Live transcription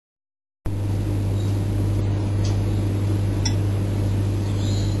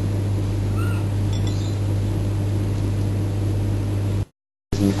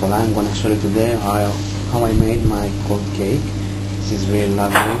Nicola. I'm gonna show you today how I made my cold cake. This is really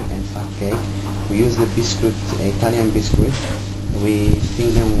lovely and fat cake. We use the biscuit, Italian biscuit. We fill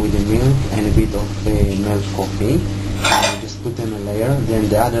them with the milk and a bit of milk coffee. And just put them a layer. Then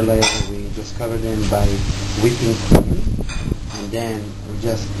the other layer we just cover them by whipping cream. And then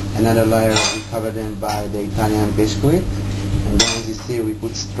just another layer we cover them by the Italian biscuit. And then as you see we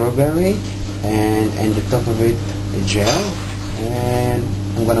put strawberry and the top of it a gel. And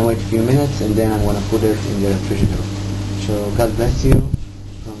I'm gonna wait a few minutes and then I'm gonna put it in the refrigerator. So God bless you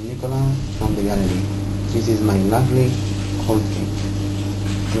from Nicola from the gallery. This is my lovely cold cake.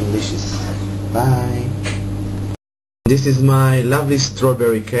 Delicious. Bye. This is my lovely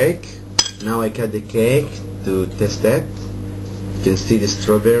strawberry cake. Now I cut the cake to test it. You can see the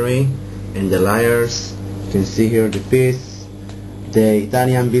strawberry and the layers. You can see here the piece, the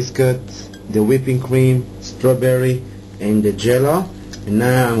Italian biscuit, the whipping cream, strawberry and the jello. And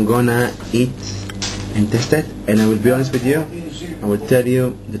now I'm gonna eat and test it, and I will be honest with you, I will tell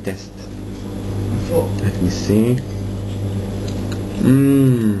you the test. Let me see.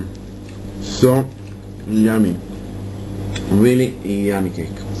 So yummy. Really yummy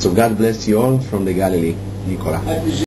cake. So God bless you all from the Galilee, Nicola.